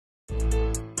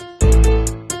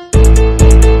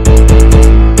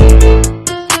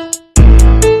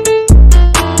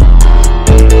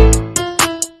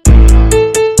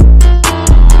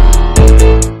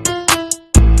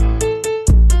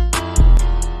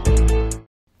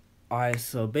Alright,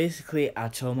 so basically I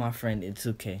told my friend in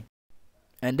 2K.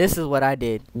 And this is what I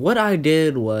did. What I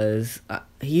did was,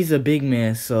 he's a big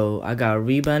man, so I got a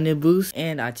rebounding boost,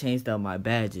 and I changed up my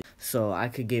badges so I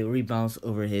could get rebounds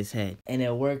over his head. And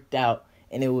it worked out,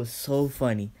 and it was so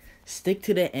funny. Stick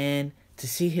to the end to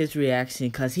see his reaction,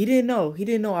 because he didn't know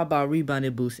about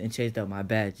rebounding boost and changed up my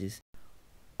badges.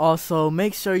 Also,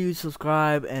 make sure you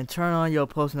subscribe and turn on your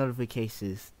post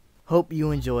notifications. Hope you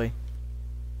enjoy.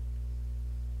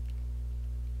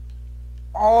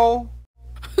 Oh.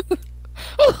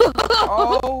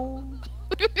 Oh.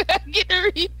 Get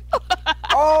the read.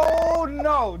 Oh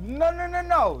no.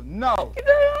 No.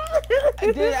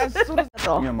 As soon as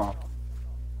your mouth.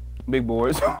 Big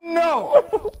boards. No.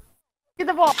 Get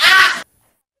the ball.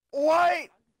 What?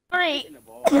 3.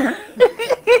 No.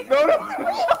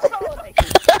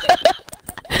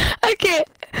 I can't.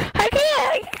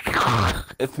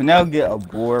 If Fennell get a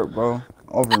board, bro,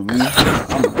 over me,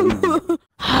 I'm leaving.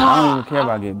 I don't even care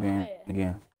about getting banned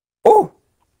again. Oh!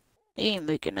 He ain't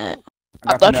looking at.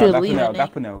 I thought you were leaving.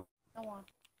 Got Fennell.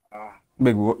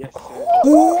 Big board. Yes,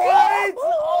 what?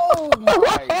 Oh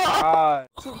my god.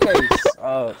 2K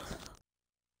sucks.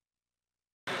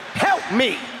 Help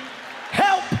me!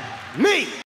 Help me!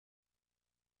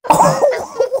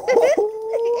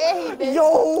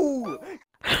 Yo!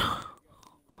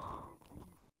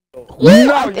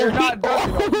 No, you're not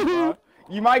dunking on me, bro.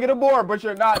 You might get a board, but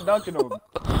you're not dunking on me.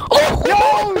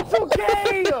 Yo,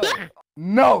 2K!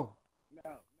 No.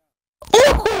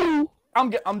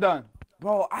 I'm done.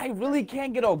 Bro, I really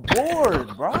can't get a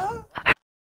board, bro.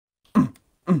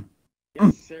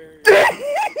 Yes, sir.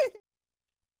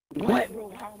 What?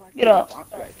 Bro, how am I Get up.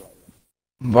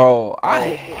 Bro,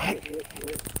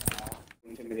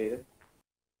 Intimidated.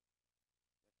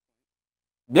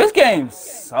 This game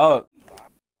sucks.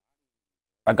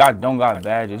 Like, I don't got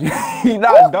badges. He's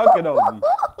not dunking on me.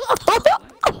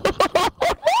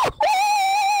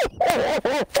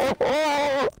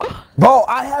 Bro,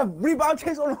 I have rebound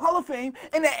chase on Hall of Fame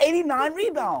and an 89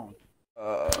 rebound.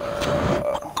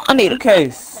 I need a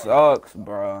 2K sucks,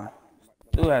 bro.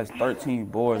 Dude has 13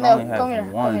 boards. No, only has come here,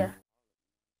 one. come here.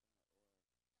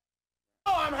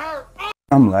 Oh, I'm hurt.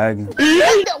 I'm lagging.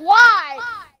 Why?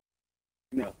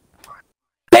 No.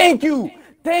 Thank you.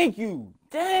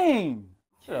 Dang.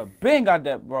 Should have been got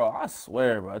that, bro. I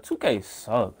swear, bro. 2K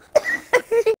sucks.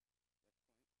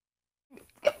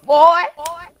 Boy.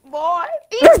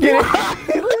 Let's get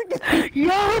it.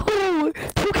 Yo,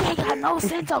 2K got no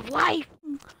sense of life.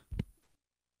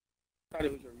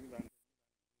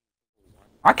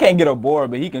 I can't get a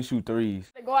board, but he can shoot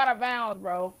threes. They go out of bounds,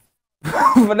 bro.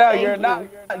 But now Thank you're you.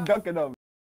 not dunking on me.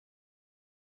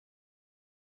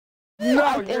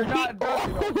 No, you're not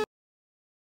dunking on me.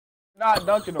 Not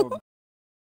dunking on me.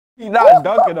 He's not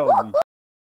dunking on me.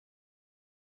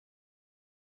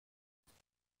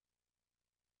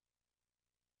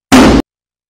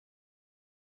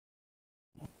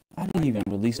 I didn't even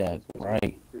release that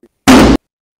right.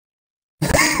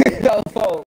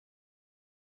 Oh.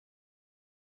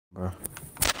 Bro.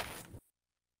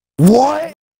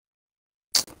 What?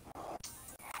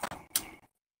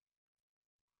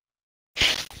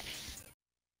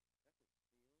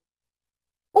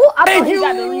 Oh, I Thank thought he you.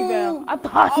 got the rebound. I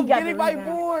thought he I'm got the getting my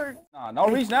rebound. board. Nah,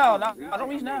 don't reach now. I don't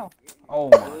reach now. Oh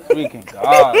my freaking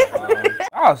god, bro.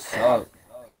 Y'all suck.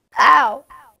 Ow.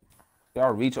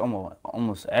 Y'all reach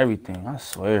almost everything. I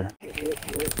swear.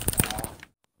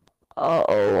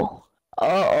 Uh-oh,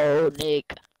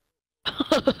 Nick.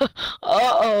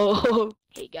 Uh-oh.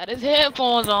 He got his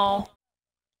headphones on.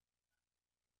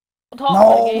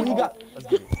 No, he got.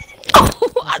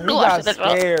 I He knew I got should have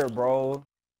dropped. scared, bro.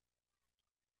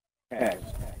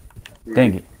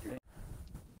 Dang it.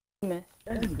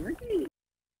 That's great.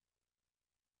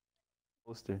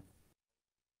 Poster.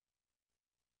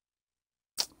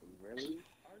 Really?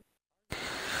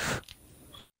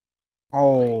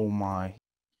 Oh my.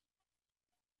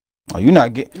 Oh, you're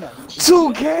not getting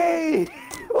 2K.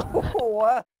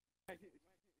 What?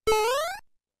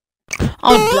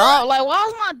 I'm dumb. Like, why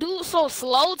is my dude so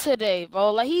slow today,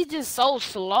 bro? Like, he's just so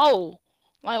slow.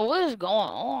 Like, what is going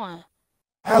on?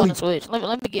 I'm gonna switch.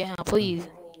 Let me get him, please.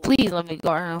 Please let me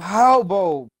guard him. How,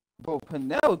 bro? Bro,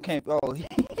 Pennell can't. Oh,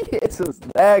 it's a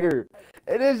stagger.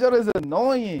 It is just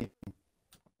annoying.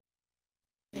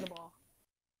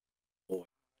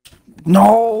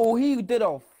 No, he did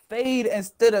a fade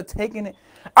instead of taking it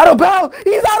out of bounds.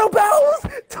 He's out of bounds.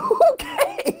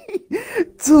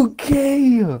 2K.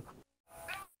 2K.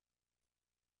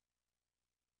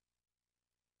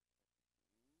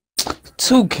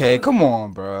 $2K, come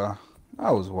on, bro.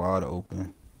 That was wide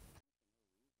open.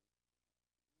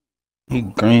 He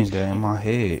greens that in my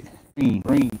head.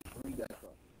 Green.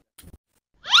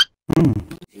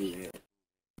 Yeah.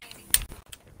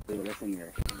 Wait, what's in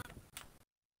here?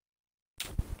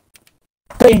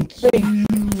 Thank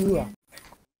you.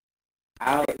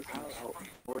 Alex.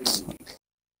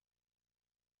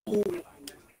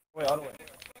 Wait, all the way.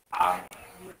 I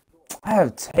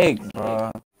have take,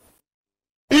 bro.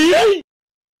 Ooh,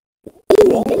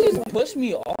 he just pushed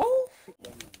me off?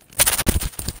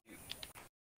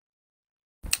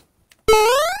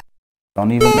 Don't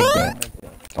even make that.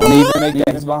 Don't even make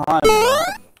that. He's behind me, bro.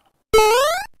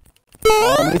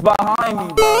 Oh, he's behind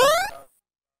me, bro.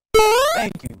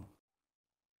 Thank you.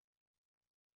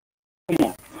 Come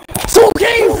on. 2K!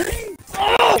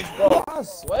 Oh, bro, I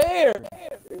swear.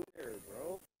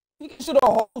 He can shoot a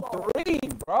whole 3,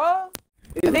 bro.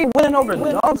 And they winning over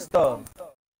dumb stuff.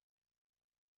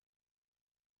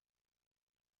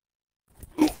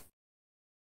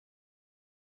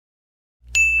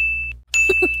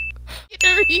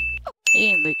 He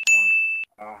ain't the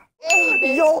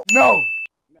Yo, no.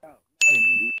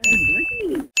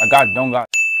 I don't got.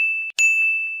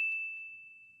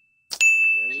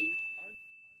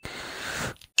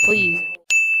 please.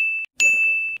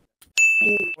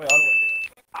 Wait, all the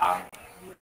way.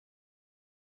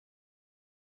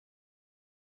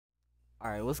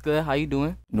 Alright, what's good? How you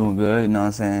doing? Doing good, you know what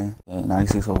I'm saying?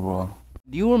 96 overall.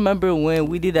 Do you remember when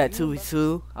we did that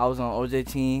 2v2? I was on OJ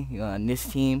team, you on this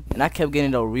team, and I kept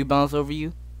getting those rebounds over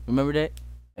you. Remember that?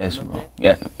 Yes, bro.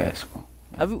 Yes, bro.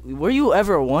 Were you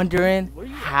ever wondering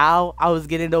how I was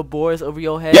getting those boards over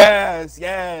your head? Yes.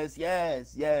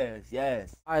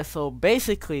 Alright, so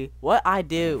basically, what I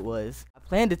did was, I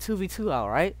planned the 2v2 out,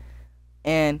 right?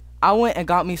 And I went and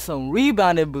got me some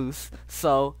rebounding boosts,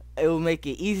 so it will make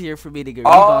it easier for me to get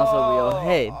rebounds over your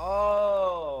head.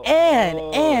 And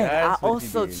I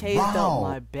also changed up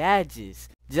my badges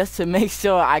just to make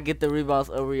sure I get the rebounds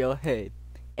over your head.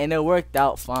 And it worked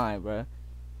out fine, bro.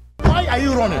 Why are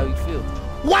you running? How you feel?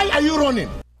 Why are you running?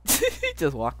 He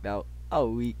just walked out. Oh,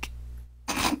 weak.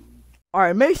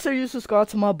 Alright, make sure you subscribe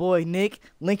to my boy Nick.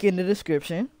 Link in the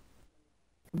description.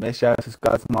 Make sure you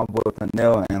subscribe to my boy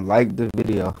Tanel and like the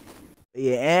video.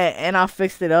 Yeah, and I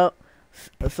fixed it up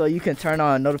so you can turn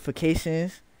on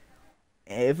notifications.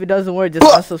 And if it doesn't work, just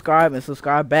unsubscribe and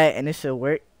subscribe back, and it should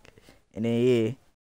work. And then, yeah.